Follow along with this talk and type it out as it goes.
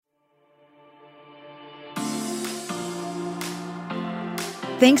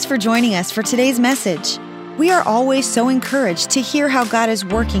Thanks for joining us for today's message. We are always so encouraged to hear how God is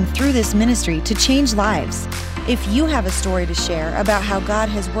working through this ministry to change lives. If you have a story to share about how God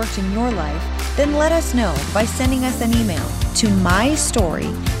has worked in your life, then let us know by sending us an email to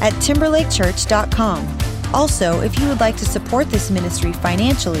mystory@timberlakechurch.com. Also, if you would like to support this ministry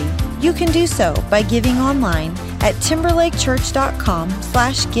financially, you can do so by giving online at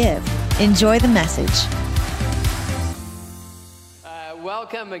timberlakechurch.com/give. Enjoy the message.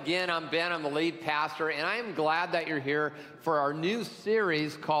 Welcome again. I'm Ben. I'm the lead pastor, and I am glad that you're here for our new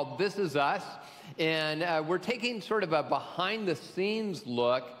series called This Is Us. And we're taking sort of a behind-the-scenes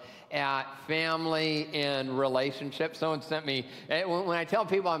look at family and relationships. Someone sent me, when I tell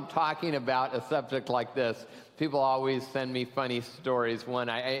people I'm talking about a subject like this, people always send me funny stories. One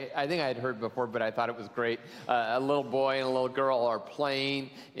I think I had heard before, but I thought it was great. A little boy and a little girl are playing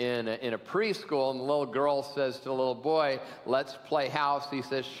in a preschool, and the little girl says to the little boy, "Let's play house." He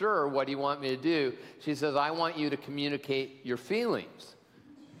says, "Sure, what do you want me to do?" She says, "I want you to communicate your feelings."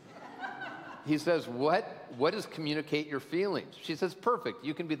 He says, what does communicate your feelings? She says, "Perfect,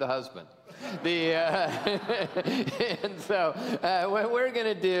 you can be the husband." And so what we're going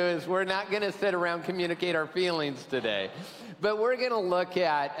to do is we're not going to sit around communicate our feelings today, but we're going to look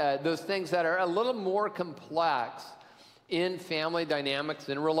at those things that are a little more complex in family dynamics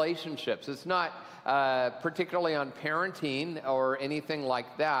and relationships. It's not particularly on parenting or anything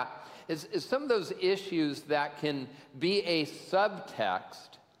like that. It's some of those issues that can be a subtext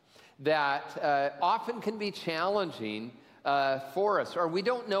that often can be challenging for us, or we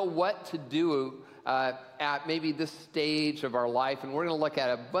don't know what to do at maybe this stage of our life. And we're going to look at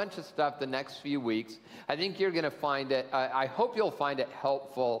a bunch of stuff the next few weeks. I think you're going to find it, I hope you'll find it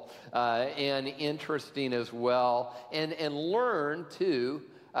helpful and interesting as well, and learn too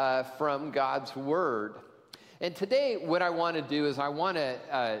from God's Word. And today what I want to do is I want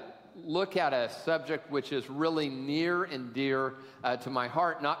to look at a subject which is really near and dear to my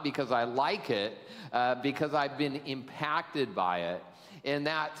heart, not because I like it, because I've been impacted by it, and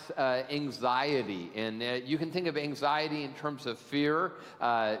that's anxiety. And you can think of anxiety in terms of fear.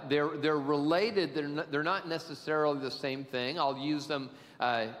 They're related. They're not necessarily the same thing. I'll use them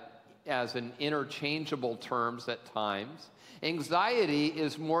as an interchangeable terms at times. Anxiety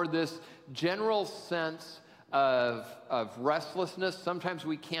is more this general sense of restlessness. Sometimes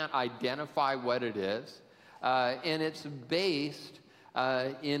we can't identify what it is, and it's based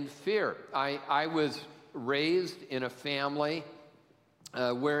in fear. I was raised in a family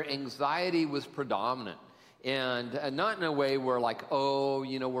where anxiety was predominant, and not in a way where like, oh,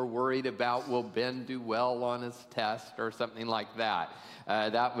 you know, we're worried about will Ben do well on his test or something like that.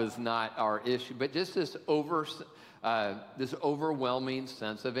 That was not our issue, but just this overwhelming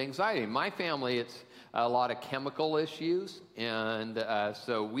sense of anxiety. In my family, it's a lot of chemical issues, and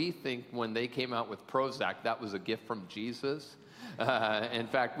so we think when they came out with Prozac, that was a gift from Jesus. In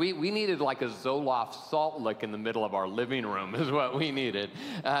fact, we needed like a Zoloft salt lick in the middle of our living room is what we needed.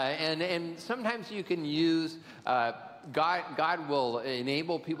 And sometimes you can use, God will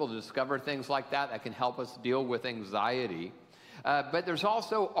enable people to discover things like that can help us deal with anxiety. But there's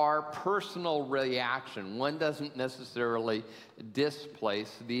also our personal reaction. One doesn't necessarily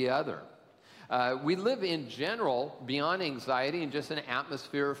displace the other. We live in general, beyond anxiety, in just an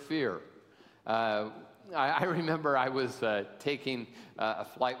atmosphere of fear. I remember I was taking a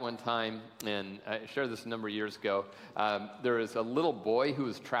flight one time, and I shared this a number of years ago. There was a little boy who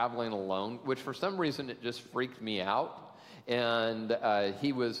was traveling alone, which for some reason it just freaked me out. And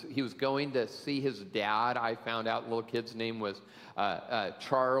he was going to see his dad. I found out the little kid's name was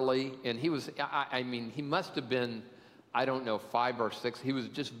Charlie, and he was, I mean, he must have been, I don't know, 5 or 6. He was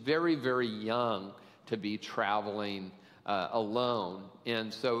just very, very young to be traveling alone.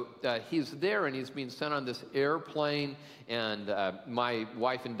 And so he's there, and he's being sent on this airplane, and my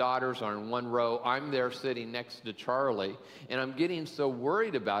wife and daughters are in one row. I'm there sitting next to Charlie, and I'm getting so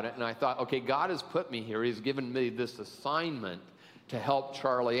worried about it. And I thought, okay, God has put me here. He's given me this assignment to help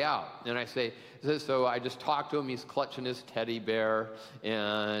Charlie out. And so I just talked to him. He's clutching his teddy bear,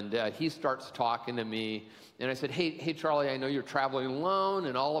 and he starts talking to me. And I said, hey, Charlie, I know you're traveling alone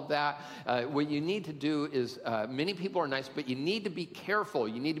and all of that. What you need to do is, many people are nice, but you need to be careful.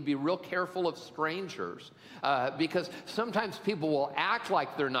 You need to be real careful of strangers, because sometimes people will act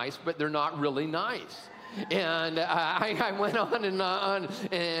like they're nice, but they're not really nice. And I went on and on,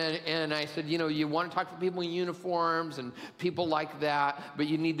 and I said, you know, you want to talk to people in uniforms and people like that, but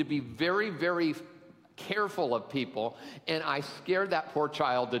you need to be very, very careful of people. And I scared that poor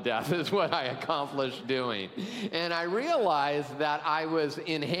child to death is what I accomplished doing. And I realized that I was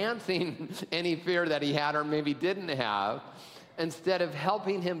enhancing any fear that he had or maybe didn't have instead of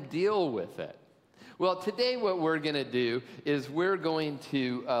helping him deal with it. Well, today what we're going to do is we're going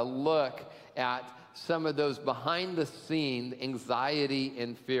to look at some of those behind-the-scenes anxiety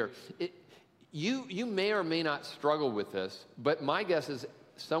and fear. You may or may not struggle with this, but my guess is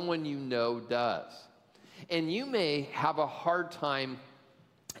someone you know does. And you may have a hard time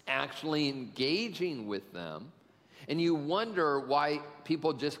actually engaging with them, and you wonder why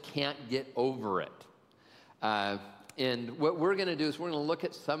people just can't get over it. And what we're going to do is we're going to look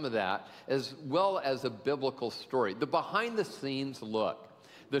at some of that as well as a biblical story. The behind-the-scenes look.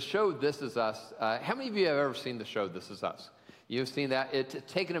 The show This Is Us. How many of you have ever seen the show This Is Us? You've seen that. It's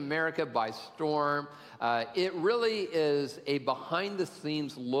taken America by storm. It really is a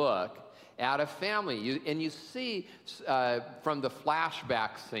behind-the-scenes look at a family. You see from the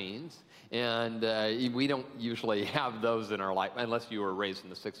flashback scenes, and we don't usually have those in our life, unless you were raised in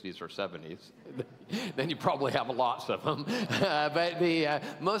the 60s or 70s. Then you probably have lots of them. But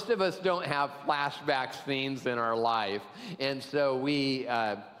most of us don't have flashback scenes in our life. And so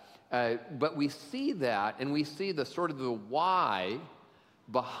but we see that, and we see the sort of the why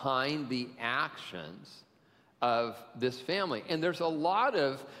behind the actions of this family. And there's a lot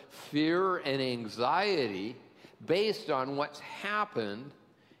of fear and anxiety based on what's happened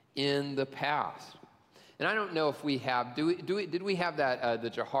in the past. And I don't know if we have, did we have that, the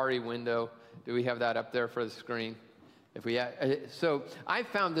Johari window? Do we have that up there for the screen? If we so I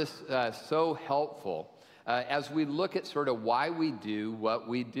found this so helpful as we look at sort of why we do what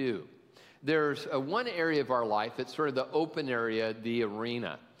we do. There's one area of our life, it's sort of the open area, the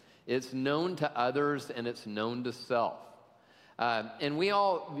arena. It's known to others and it's known to self. And we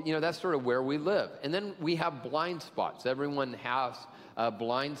all, that's sort of where we live. And then we have blind spots. Everyone has a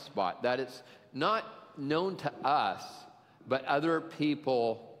blind spot that it's not known to us, but other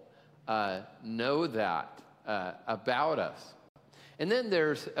people know that about us. And then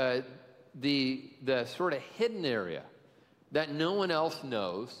there's the sort of hidden area that no one else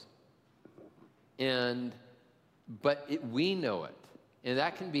knows, but we know it. And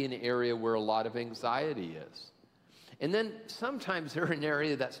that can be an area where a lot of anxiety is. And then sometimes they're an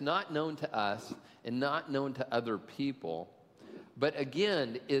area that's not known to us and not known to other people. But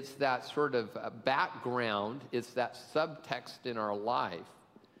again, it's that sort of background, it's that subtext in our life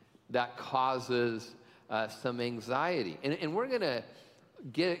that causes some anxiety. And we're going to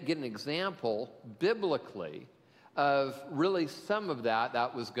get an example biblically of really some of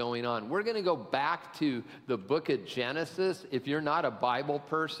that was going on. We're going to go back to the book of Genesis. If you're not a Bible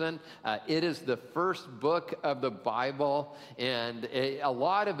person, it is the first book of the Bible, and a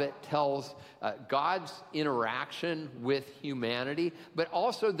lot of it tells God's interaction with humanity, but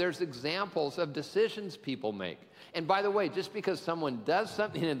also there's examples of decisions people make. And by the way, just because someone does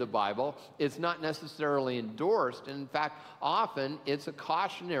something in the Bible, it's not necessarily endorsed, and in fact, often it's a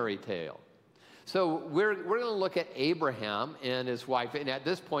cautionary tale. So we're going to look at Abraham and his wife, and at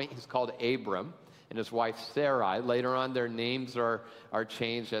this point he's called Abram, and his wife Sarai. Later on their names are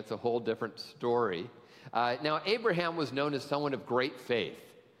changed. That's a whole different story. Now Abraham was known as someone of great faith,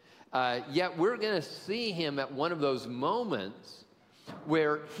 yet we're going to see him at one of those moments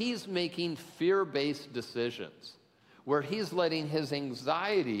where he's making fear-based decisions, where he's letting his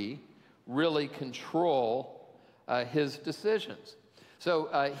anxiety really control his decisions. So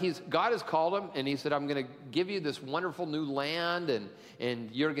God has called him, and he said, I'm going to give you this wonderful new land, and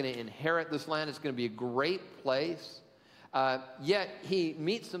you're going to inherit this land. It's going to be a great place. Yet he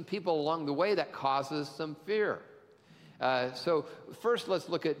meets some people along the way that causes some fear. So first, let's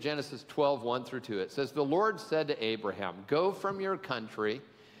look at Genesis 12, 1 through 2. It says, the Lord said to Abraham, go from your country,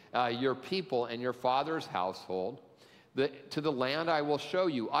 your people, and your father's household, to the land I will show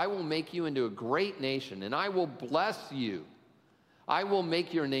you. I will make you into a great nation, and I will bless you. I will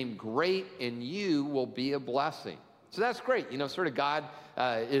make your name great, and you will be a blessing. So that's great. Sort of God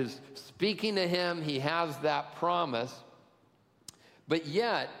is speaking to him. He has that promise. But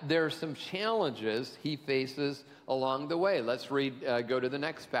yet, there are some challenges he faces along the way. Let's go to the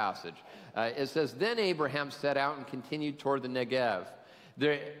next passage. It says, then Abraham set out and continued toward the Negev.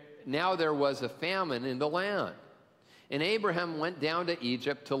 Now there was a famine in the land. And Abraham went down to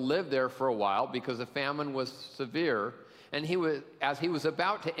Egypt to live there for a while because the famine was severe. And as he was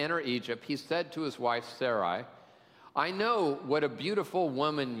about to enter Egypt, he said to his wife Sarai, I know what a beautiful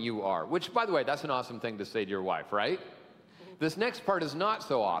woman you are. Which, by the way, that's an awesome thing to say to your wife, right? This next part is not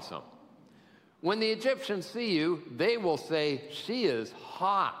so awesome. When the Egyptians see you, they will say, she is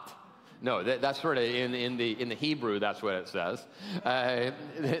hot. No, that's sort of in the Hebrew, that's what it says.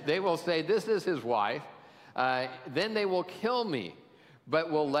 They will say, this is his wife. Then they will kill me,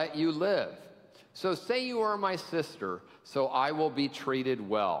 but will let you live. So say you are my sister, so I will be treated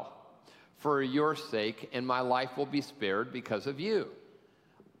well for your sake, and my life will be spared because of you.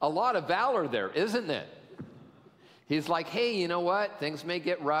 A lot of valor there, isn't it? He's like, hey, you know what? Things may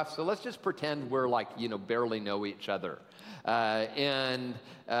get rough, so let's just pretend we're like, barely know each other. And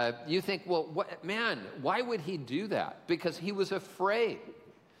you think, well, man, why would he do that? Because he was afraid.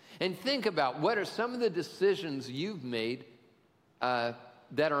 And think about what are some of the decisions you've made that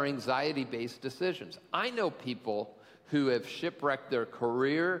are anxiety-based decisions. I know people who have shipwrecked their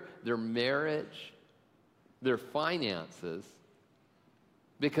career, their marriage, their finances,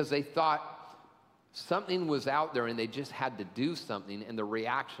 because they thought something was out there and they just had to do something, and the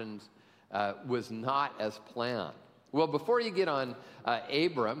reactions was not as planned. Well, before you get on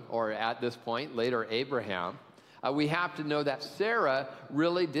Abram, or at this point, later Abraham, we have to know that Sarah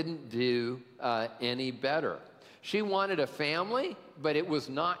really didn't do any better. She wanted a family, but it was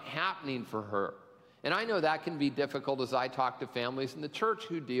not happening for her. And I know that can be difficult as I talk to families in the church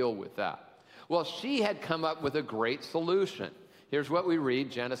who deal with that. Well, she had come up with a great solution. Here's what we read,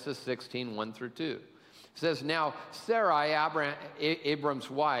 Genesis 16, 1 through 2. It says, now Sarai,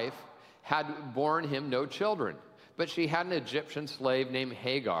 Abram's wife, had borne him no children, but she had an Egyptian slave named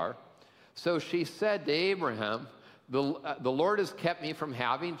Hagar. So she said to Abraham, the Lord has kept me from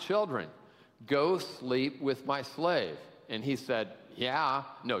having children. Go sleep with my slave. And he said, yeah,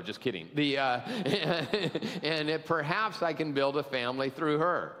 no, just kidding. And perhaps I can build a family through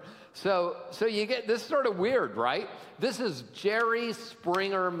her. So you get this sort of weird, right? This is Jerry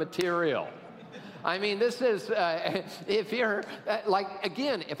Springer material. I mean, this is, if you're,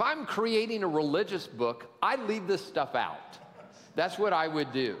 again, if I'm creating a religious book, I leave this stuff out. That's what I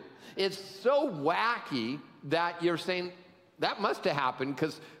would do. It's so wacky that you're saying, that must have happened,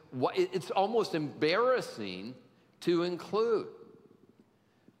 because it's almost embarrassing to include.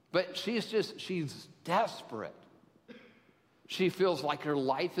 But she's desperate. She feels like her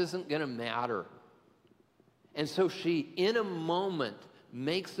life isn't going to matter. And so she, in a moment,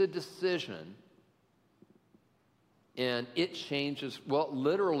 makes a decision, and it changes, well,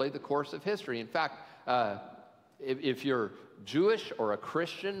 literally the course of history. In fact, if you're Jewish or a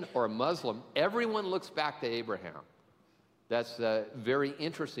Christian or a Muslim, everyone looks back to Abraham. That's very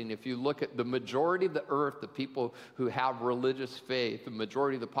interesting. If you look at the majority of the earth, the people who have religious faith, the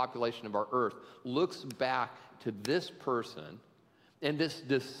majority of the population of our earth looks back to this person, and this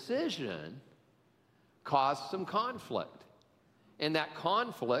decision caused some conflict. And that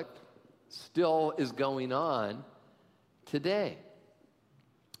conflict still is going on today.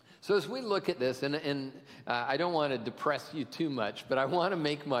 So as we look at this, and I don't want to depress you too much, but I want to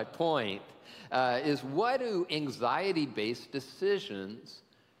make my point, is what do anxiety-based decisions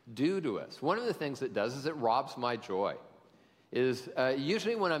do to us? One of the things it does is it robs my joy.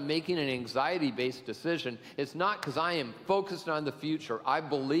 Usually when I'm making an anxiety-based decision, it's not because I am focused on the future. I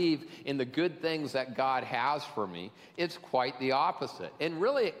believe in the good things that God has for me. It's quite the opposite. And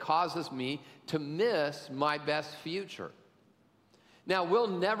really it causes me to miss my best future. Now, we'll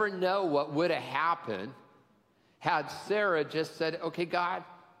never know what would have happened had Sarah just said, okay, God,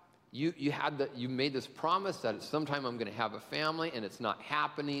 you made this promise that at some time I'm going to have a family, and it's not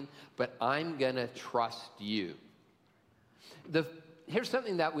happening, but I'm going to trust you. Here's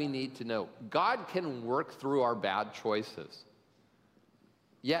something that we need to know. God can work through our bad choices.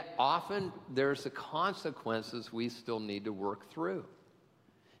 Yet often there's the consequences we still need to work through.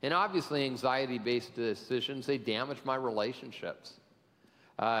 And obviously anxiety-based decisions, they damage my relationships.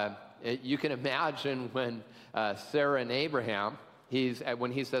 You can imagine when Sarah and Abraham,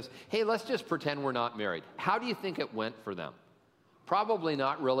 when he says, hey, let's just pretend we're not married. How do you think it went for them? Probably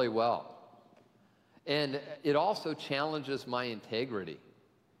not really well. And it also challenges my integrity,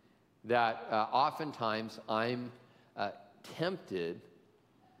 that oftentimes I'm tempted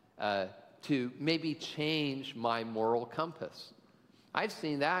to maybe change my moral compass. I've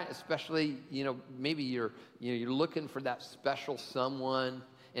seen that, especially, maybe you're looking for that special someone,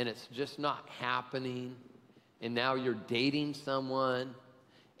 and it's just not happening, and now you're dating someone,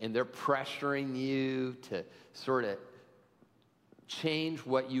 and they're pressuring you to sort of change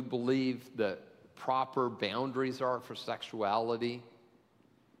what you believe the proper boundaries are for sexuality,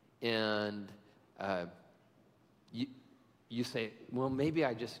 and you say, well, maybe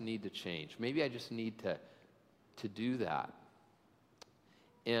I just need to change. Maybe I just need to do that.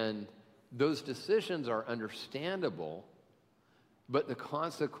 And those decisions are understandable, but the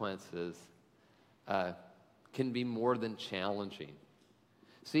consequences can be more than challenging.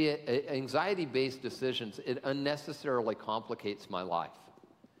 See, anxiety-based decisions, it unnecessarily complicates my life.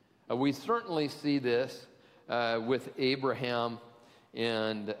 We certainly see this with Abraham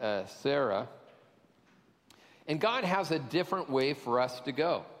and Sarah. And God has a different way for us to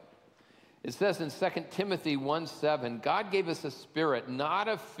go. It says in 2 Timothy 1:7, God gave us a spirit not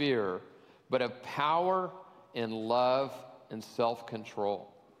of fear, but of power and love and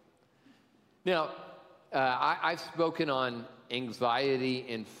self-control. Now, I've spoken on anxiety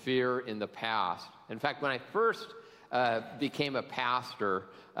and fear in the past. In fact, when I first became a pastor,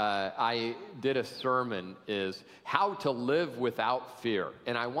 I did a sermon, is how to live without fear.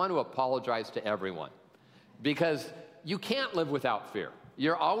 And I want to apologize to everyone, because you can't live without fear.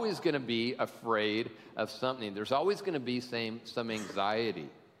 You're always going to be afraid of something. There's always going to be some anxiety.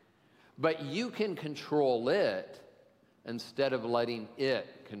 But you can control it instead of letting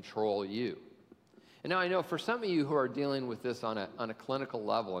it control you. And now I know for some of you who are dealing with this on a clinical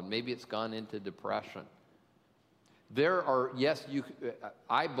level, and maybe it's gone into depression, there are, yes,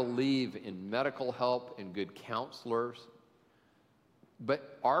 I believe in medical help and good counselors,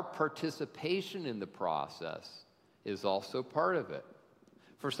 but our participation in the process is also part of it.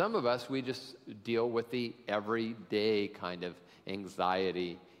 For some of us, we just deal with the everyday kind of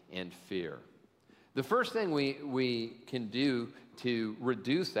anxiety and fear. The first thing we can do to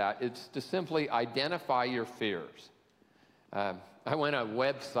reduce that is to simply identify your fears. I went on a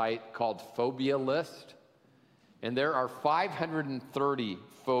website called Phobia List, and there are 530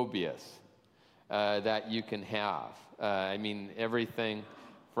 phobias that you can have. I mean, everything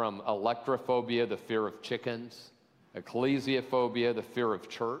from electrophobia, the fear of chickens, ecclesiophobia, the fear of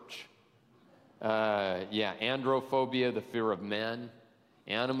church, androphobia, the fear of men,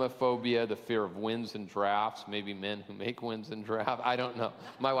 Animophobia, the fear of winds and drafts, maybe men who make winds and drafts. I don't know.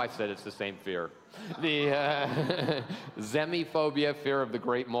 My wife said it's the same fear. The Zemiophobia, fear of the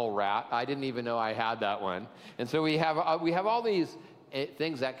great mole rat. I didn't even know I had that one. And so we have all these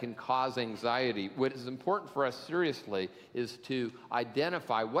things that can cause anxiety. What is important for us seriously is to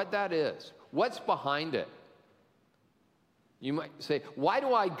identify what that is. What's behind it? You might say, why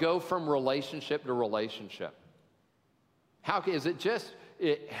do I go from relationship to relationship? Is it just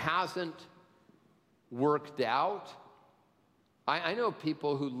it hasn't worked out? I know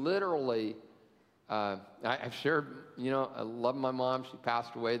people who literally, I've shared, I love my mom. She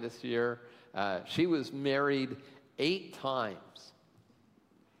passed away this year. She was married 8 times.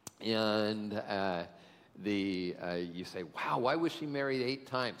 And you say, wow, why was she married 8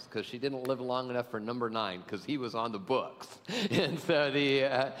 times? Because she didn't live long enough for number 9, because he was on the books. And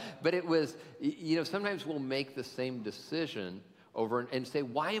so but it was, sometimes we'll make the same decision over and say,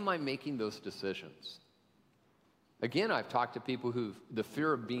 why am I making those decisions? Again, I've talked to people who the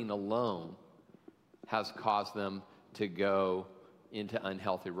fear of being alone has caused them to go into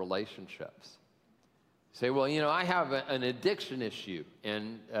unhealthy relationships. Say, well, I have an addiction issue,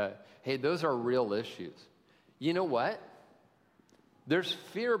 and hey, those are real issues. You know what? There's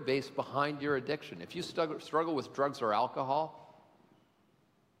fear based behind your addiction. If you struggle with drugs or alcohol,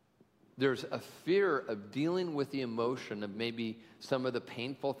 there's a fear of dealing with the emotion of maybe some of the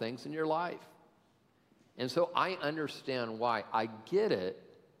painful things in your life. And so I understand why. I get it,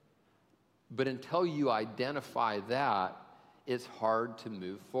 but until you identify that, it's hard to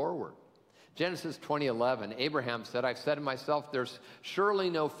move forward. Genesis 20:11, Abraham said, I've said to myself, there's surely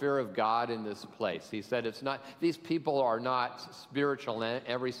no fear of God in this place. He said, these people are not spiritual in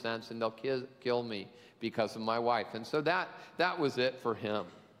every sense, and they'll kill me because of my wife. And so that was it for him.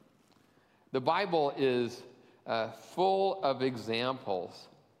 The Bible is full of examples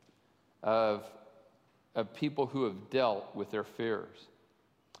of people who have dealt with their fears.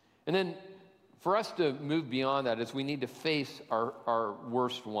 And then for us to move beyond that is we need to face our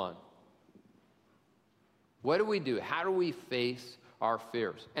worst one. What do we do? How do we face our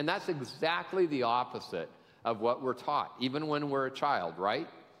fears? And that's exactly the opposite of what we're taught, even when we're a child, right?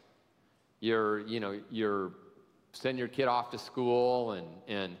 You're send your kid off to school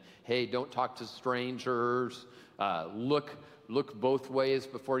and hey, don't talk to strangers. Look both ways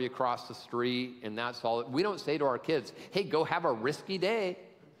before you cross the street, and that's all. We don't say to our kids, hey, go have a risky day.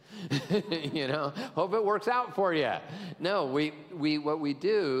 Hope it works out for you. No, what we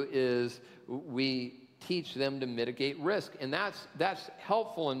do is we teach them to mitigate risk, and that's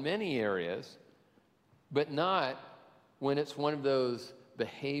helpful in many areas, but not when it's one of those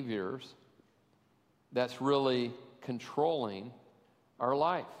behaviors that's really controlling our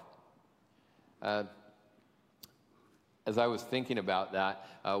life. As I was thinking about that,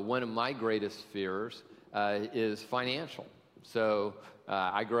 one of my greatest fears is financial. So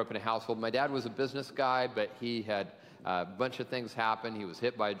I grew up in a household. My dad was a business guy, but he had a bunch of things happen. He was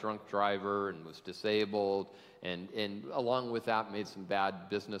hit by a drunk driver and was disabled, and along with that made some bad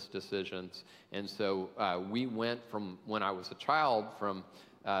business decisions. And so we went from, when I was a child, from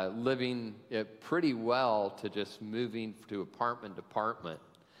living pretty well to just moving to apartment to apartment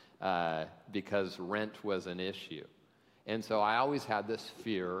because rent was an issue. And so I always had this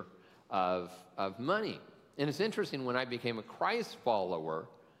fear of money. And it's interesting, when I became a Christ follower,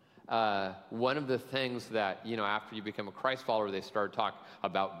 one of the things that, after you become a Christ follower, they started talking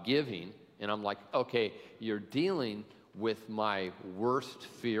about giving. And I'm like, okay, you're dealing with my worst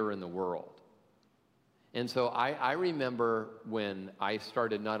fear in the world. And so I remember when I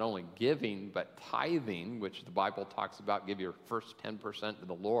started not only giving, but tithing, which the Bible talks about, give your first 10% to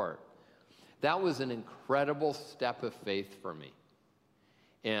the Lord. That was an incredible step of faith for me.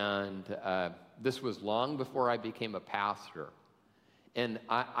 And this was long before I became a pastor. And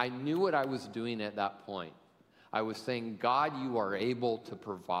I knew what I was doing at that point. I was saying, God, you are able to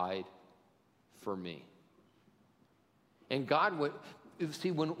provide for me. And God would,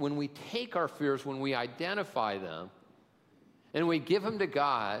 see, when we take our fears, when we identify them, and we give them to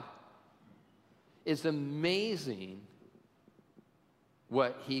God, it's amazing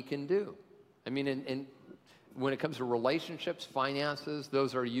what he can do. I mean, and when it comes to relationships, finances,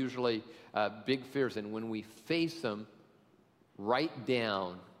 those are usually big fears. And when we face them, write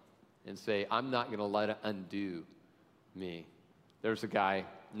down and say, I'm not going to let it undo me. There's a guy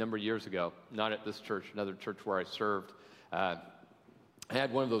a number of years ago, not at this church, another church where I served. I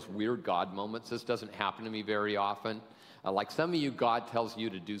had one of those weird God moments. This doesn't happen to me very often. Like some of you, God tells you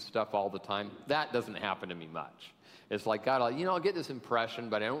to do stuff all the time. That doesn't happen to me much. It's like, God, I'll get this impression,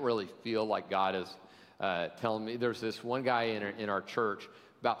 but I don't really feel like God is telling me. There's this one guy in our church,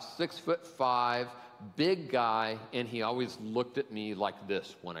 about 6'5", big guy, and he always looked at me like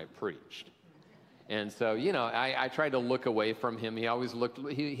this when I preached. And so, I tried to look away from him. He always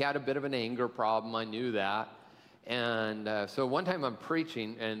he had a bit of an anger problem. I knew that. And so one time I'm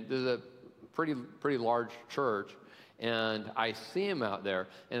preaching, and there's a pretty large church, and I see him out there,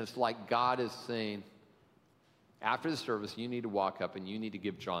 and it's like God is saying, after the service, you need to walk up and you need to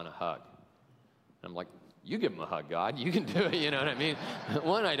give John a hug. And I'm like, you give him a hug, God. You can do it, you know what I mean?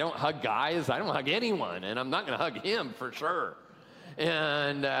 One, I don't hug guys. I don't hug anyone, and I'm not going to hug him for sure.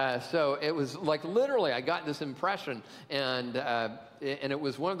 And so it was like literally I got this impression, and it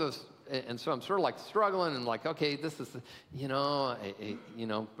was one of those, and so I'm sort of like struggling and like, okay, this is,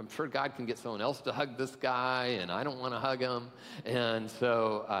 I'm sure God can get someone else to hug this guy, and I don't want to hug him. And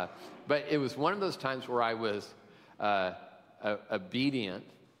so, but it was one of those times where I was obedient.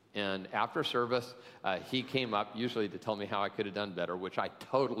 And after service, he came up usually to tell me how I could have done better, which I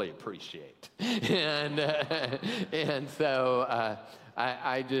totally appreciate. and so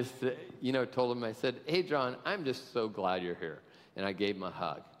I just, told him, I said, hey, John, I'm just so glad you're here. And I gave him a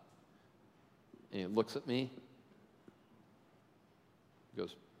hug. And he looks at me. He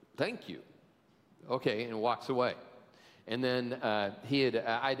goes, thank you. Okay, and walks away. And then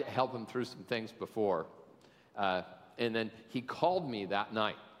I'd helped him through some things before. And then he called me that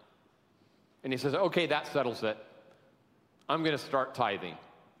night. And he says, okay, that settles it. I'm going to start tithing.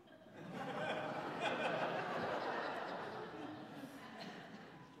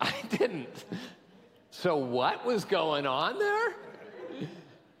 I didn't. So what was going on there?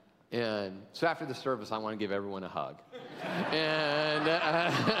 And so after the service, I want to give everyone a hug. And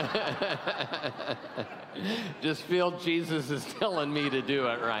just feel Jesus is telling me to do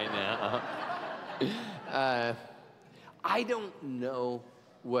it right now. I don't know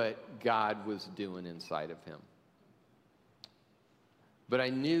what God was doing inside of him. But I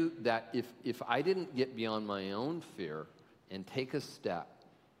knew that if I didn't get beyond my own fear and take a step,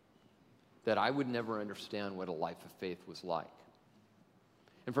 that I would never understand what a life of faith was like.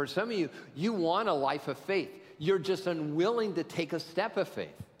 And for some of you, you want a life of faith. You're just unwilling to take a step of faith.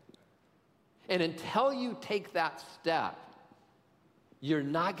 And until you take that step, you're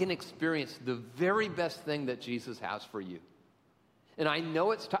not going to experience the very best thing that Jesus has for you. And I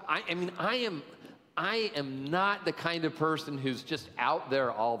know it's I am not the kind of person who's just out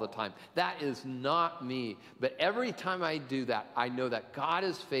there all the time. That is not me. But every time I do that, I know that God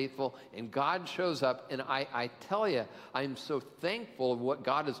is faithful and God shows up. And I tell you, I'm so thankful of what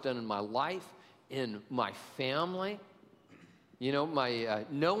God has done in my life, in my family. No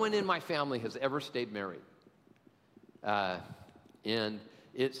one in my family has ever stayed married. And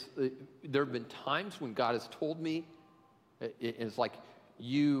there have been times when God has told me, it's like,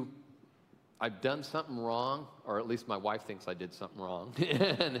 I've done something wrong, or at least my wife thinks I did something wrong.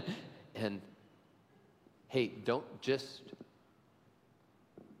 and hey, don't just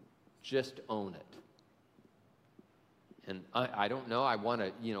own it. And I don't know, I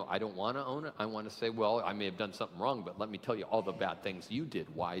don't want to own it. I want to say, well, I may have done something wrong, but let me tell you all the bad things you did,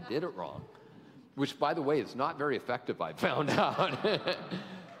 why I did it wrong. which, by the way, is not very effective, I found out.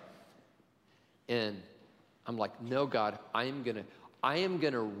 And I'm like, no, God, I am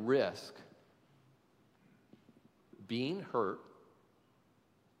gonna risk being hurt,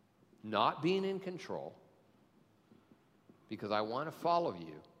 not being in control, because I want to follow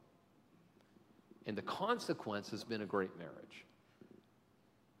you. And the consequence has been a great marriage.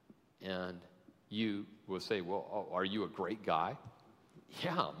 And you will say, well, are you a great guy?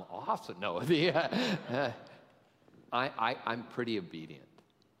 Yeah, I'm awesome. No, I'm pretty obedient.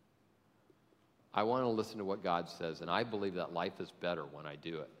 I want to listen to what God says, and I believe that life is better when I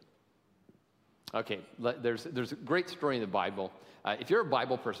do it. Okay, there's a great story in the Bible. If you're a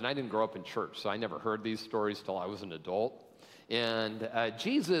Bible person, I didn't grow up in church, so I never heard these stories till I was an adult. And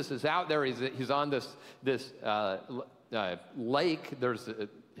Jesus is out there. He's on this lake.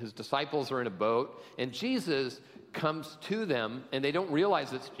 His disciples are in a boat, and Jesus comes to them, and they don't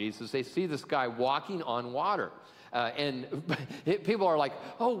realize it's Jesus. They see this guy walking on water. And people are like,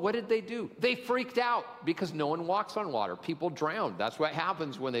 oh, what did they do? They freaked out because no one walks on water. People drown. That's what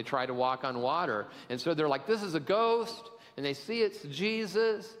happens when they try to walk on water. And so they're like, this is a ghost. And they see it's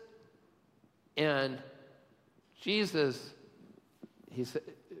Jesus. And Jesus, he said,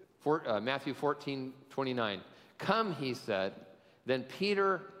 Matthew 14:29, come, he said. Then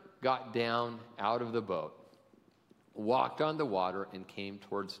Peter got down out of the boat, walked on the water, and came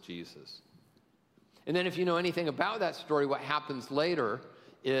towards Jesus. And then if you know anything about that story, what happens later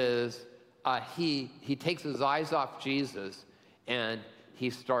is he takes his eyes off Jesus and he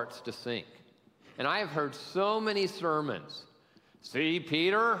starts to sink. And I have heard so many sermons. See,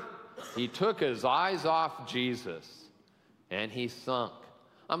 Peter, he took his eyes off Jesus and he sunk.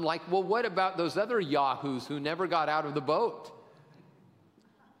 I'm like, well, what about those other yahoos who never got out of the boat?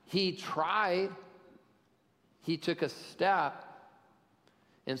 He tried. He took a step.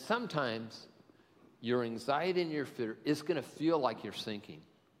 And sometimes your anxiety and your fear is going to feel like you're sinking.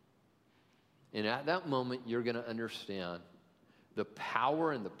 And at that moment, you're going to understand the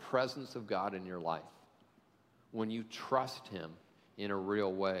power and the presence of God in your life when you trust him in a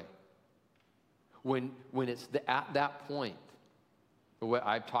real way. When it's at that point,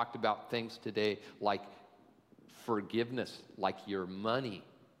 I've talked about things today like forgiveness, like your money,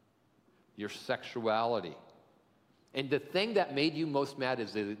 your sexuality. And the thing that made you most mad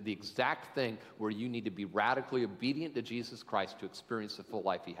is the exact thing where you need to be radically obedient to Jesus Christ to experience the full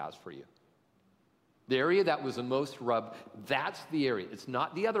life he has for you. The area that was the most rubbed, that's the area. It's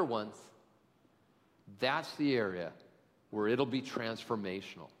not the other ones. That's the area where it'll be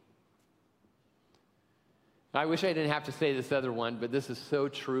transformational. I wish I didn't have to say this other one, but this is so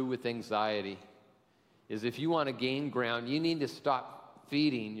true with anxiety, is if you want to gain ground, you need to stop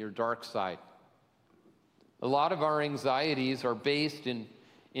feeding your dark side. A lot of our anxieties are based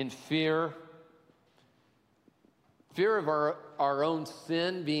in fear of our own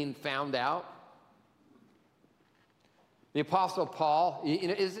sin being found out. The Apostle Paul,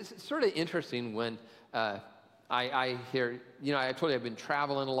 it's sort of interesting when I hear, I told you I've been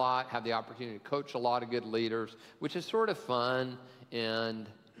traveling a lot, have the opportunity to coach a lot of good leaders, which is sort of fun, and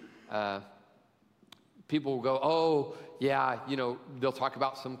people will go, oh, yeah, they'll talk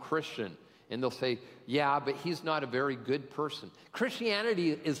about some Christian. And they'll say, yeah, but he's not a very good person.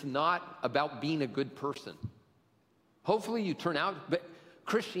 Christianity is not about being a good person. Hopefully you turn out, but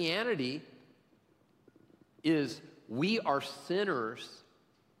Christianity is we are sinners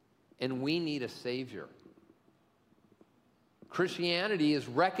and we need a Savior. Christianity is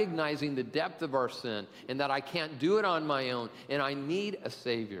recognizing the depth of our sin and that I can't do it on my own and I need a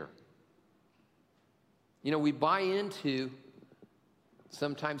Savior. We buy into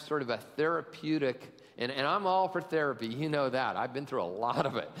sometimes sort of a therapeutic, and I'm all for therapy, you know that. I've been through a lot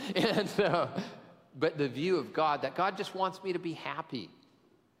of it. And so, but the view of God, that God just wants me to be happy.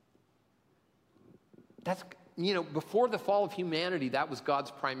 That's, before the fall of humanity, that was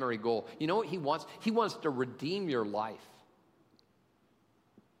God's primary goal. You know what he wants? He wants to redeem your life.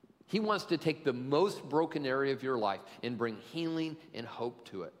 He wants to take the most broken area of your life and bring healing and hope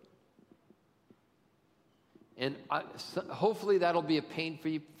to it. And hopefully that'll be a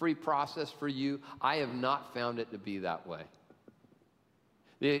pain-free process for you. I have not found it to be that way.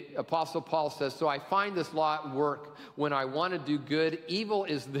 The Apostle Paul says, so I find this law at work. When I want to do good, evil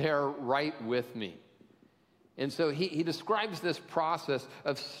is there right with me. And so he describes this process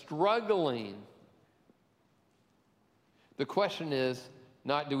of struggling. The question is,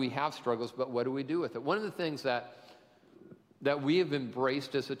 not do we have struggles, but what do we do with it? One of the things that we have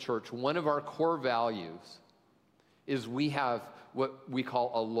embraced as a church, one of our core values, is we have what we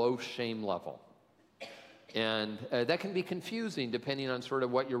call a low shame level. And that can be confusing depending on sort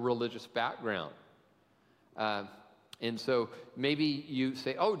of what your religious background. And so maybe you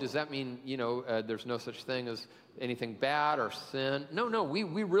say, oh, does that mean, there's no such thing as anything bad or sin? No, we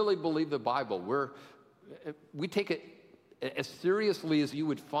really believe the Bible. We take it as seriously as you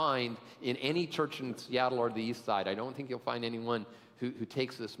would find in any church in Seattle or the East Side. I don't think you'll find anyone who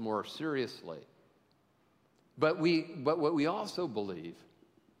takes this more seriously. But what we also believe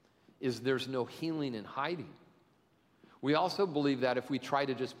is there's no healing in hiding. We also believe that if we try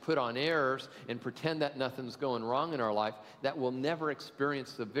to just put on airs and pretend that nothing's going wrong in our life, that we'll never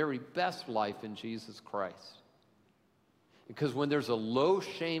experience the very best life in Jesus Christ. Because when there's a low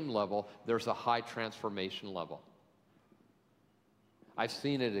shame level, there's a high transformation level. I've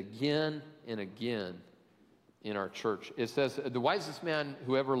seen it again and again in our church. It says, the wisest man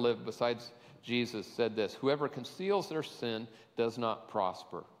who ever lived besides Jesus said this, whoever conceals their sin does not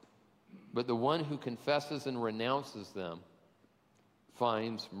prosper, but the one who confesses and renounces them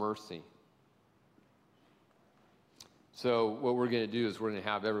finds mercy. So what we're going to do is we're going to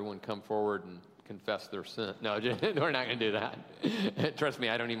have everyone come forward and confess their sin. No, we're not going to do that. Trust me,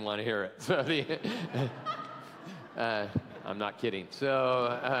 I don't even want to hear it. So I'm not kidding.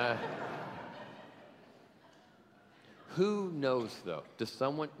 So who knows, though? Does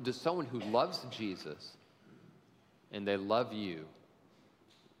someone who loves Jesus and they love you,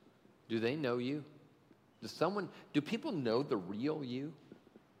 do they know you? Do people know the real you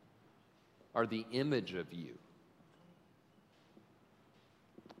or the image of you?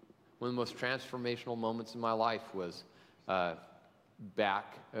 One of the most transformational moments in my life was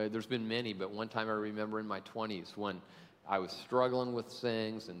there's been many, but one time I remember in my 20s when I was struggling with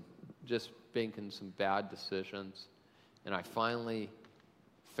things and just making some bad decisions. And I finally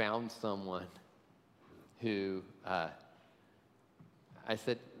found someone who I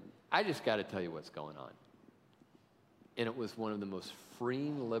said, I just got to tell you what's going on. And it was one of the most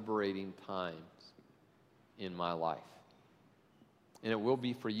freeing, liberating times in my life. And it will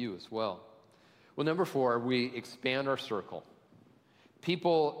be for you as well. Well, number 4, we expand our circle.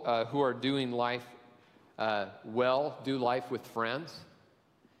 People who are doing life do life with friends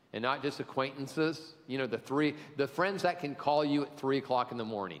and not just acquaintances. The friends that can call you at 3 o'clock in the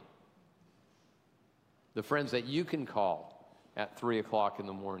morning. The friends that you can call at 3 o'clock in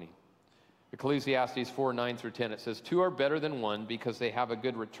the morning. Ecclesiastes 4:9-10, it says, 2 are better than one because they have a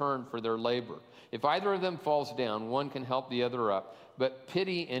good return for their labor. If either of them falls down, one can help the other up, but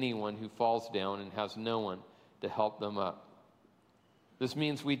pity anyone who falls down and has no one to help them up. This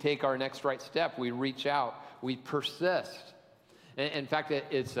means we take our next right step. We reach out. We persist. In fact,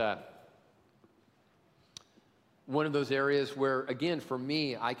 it's one of those areas where, again, for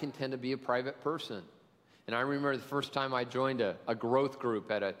me, I can tend to be a private person. And I remember the first time I joined a growth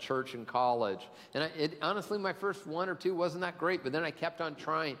group at a church in college. And honestly, my first 1 or 2 wasn't that great, but then I kept on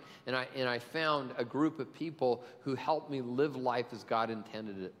trying. And I found a group of people who helped me live life as God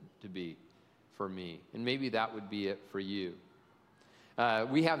intended it to be for me. And maybe that would be it for you.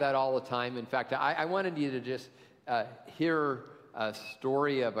 We have that all the time. In fact, I wanted you to just hear a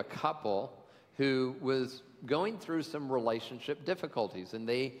story of a couple who was going through some relationship difficulties. And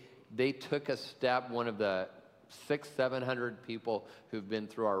they took a step, one of the 600-700 people who've been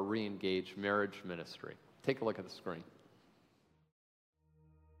through our Re-Engage marriage ministry. Take a look at the screen.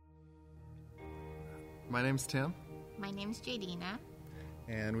 My name's Tim. My name's Jadina.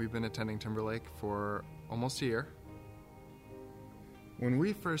 And we've been attending Timberlake for almost a year. When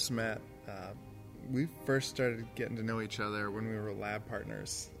we first met, we first started getting to know each other when we were lab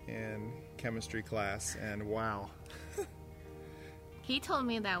partners in chemistry class, and wow. He told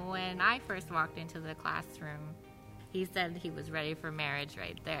me that when I first walked into the classroom, he said he was ready for marriage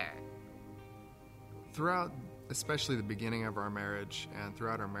right there. Throughout, especially the beginning of our marriage and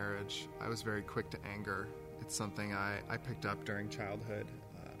throughout our marriage, I was very quick to anger. It's something I picked up during childhood.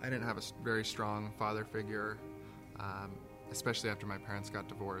 I didn't have a very strong father figure, especially after my parents got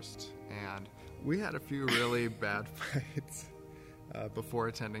divorced. And we had a few really bad fights before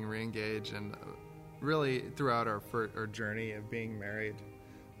attending Re-Engage, and really throughout our journey of being married.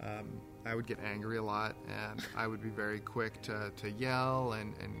 I would get angry a lot, and I would be very quick to yell.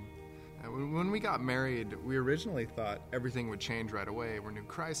 And when we got married, we originally thought everything would change right away. We're new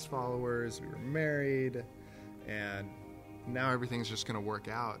Christ followers, we were married, and now everything's just going to work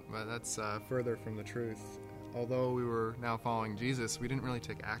out. But that's further from the truth. Although we were now following Jesus, we didn't really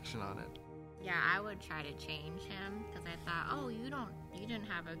take action on it. Yeah, I would try to change him because I thought, oh, you didn't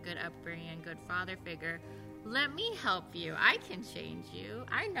have a good upbringing, good father figure. Let me help you. I can change you.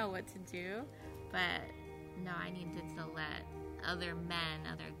 I know what to do. But no, I needed to let other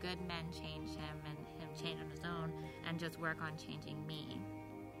good men change him and him change on his own and just work on changing me.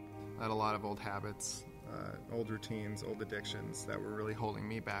 I had a lot of old habits, old routines, old addictions that were really holding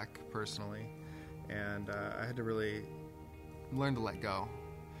me back personally. And I had to really learn to let go.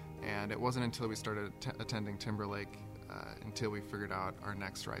 And it wasn't until we started attending Timberlake until we figured out our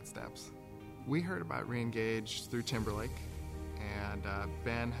next right steps. We heard about Reengage through Timberlake, and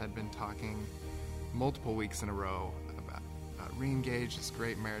Ben had been talking multiple weeks in a row about Reengage, this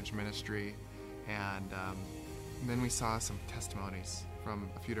great marriage ministry, and then we saw some testimonies from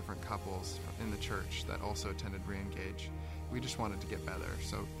a few different couples in the church that also attended Reengage. We just wanted to get better,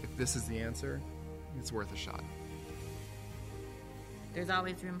 so if this is the answer, it's worth a shot. There's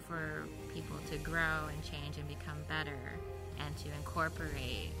always room for people to grow and change and become better and to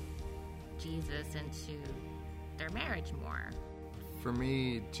incorporate Jesus into their marriage more. For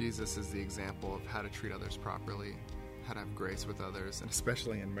me, Jesus is the example of how to treat others properly, how to have grace with others, and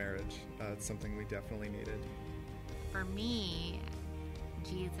especially in marriage. It's something we definitely needed. For me,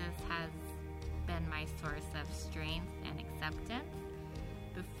 Jesus has been my source of strength and acceptance.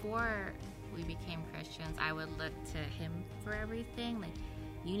 Before we became Christians, I would look to him for everything. Like,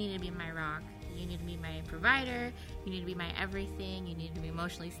 you need to be my rock, you need to be my provider, you need to be my everything, you need to be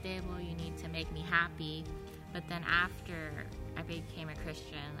emotionally stable, you need to make me happy. But then after I became a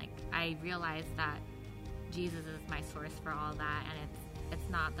Christian, I realized that Jesus is my source for all that, and it's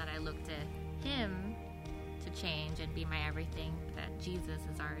not that I look to him to change and be my everything, but that Jesus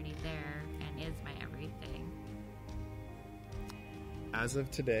is already there and is my everything. As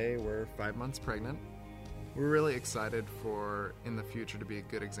of today, we're 5 months pregnant. We're really excited for in the future to be a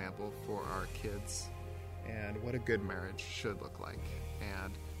good example for our kids and what a good marriage should look like.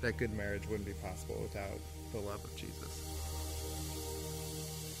 And that good marriage wouldn't be possible without the love of Jesus.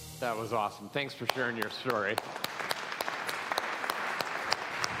 That was awesome. Thanks for sharing your story.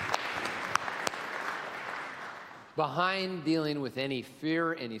 Behind dealing with any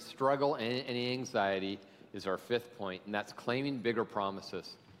fear, any struggle, any anxiety is our fifth point, and that's claiming bigger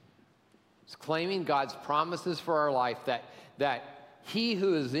promises. It's claiming God's promises for our life, that he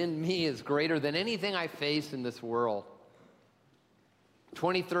who is in me is greater than anything I face in this world.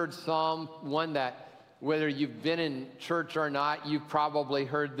 23rd Psalm, one that whether you've been in church or not, you've probably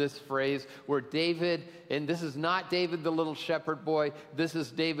heard this phrase where David, and this is not David the little shepherd boy, this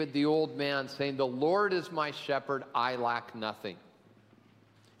is David the old man saying, "The Lord is my shepherd, I lack nothing."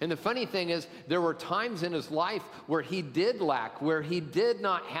 And the funny thing is, there were times in his life where he did lack, where he did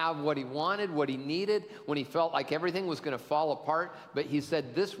not have what he wanted, what he needed, when he felt like everything was going to fall apart. But he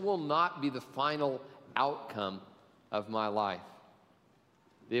said, this will not be the final outcome of my life.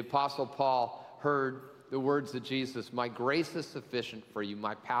 The Apostle Paul heard the words of Jesus, "My grace is sufficient for you.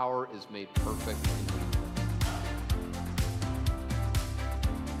 My power is made perfect in you."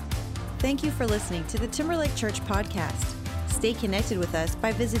 Thank you for listening to the Timberlake Church podcast. Stay connected with us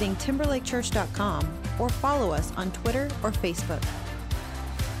by visiting timberlakechurch.com or follow us on Twitter or Facebook.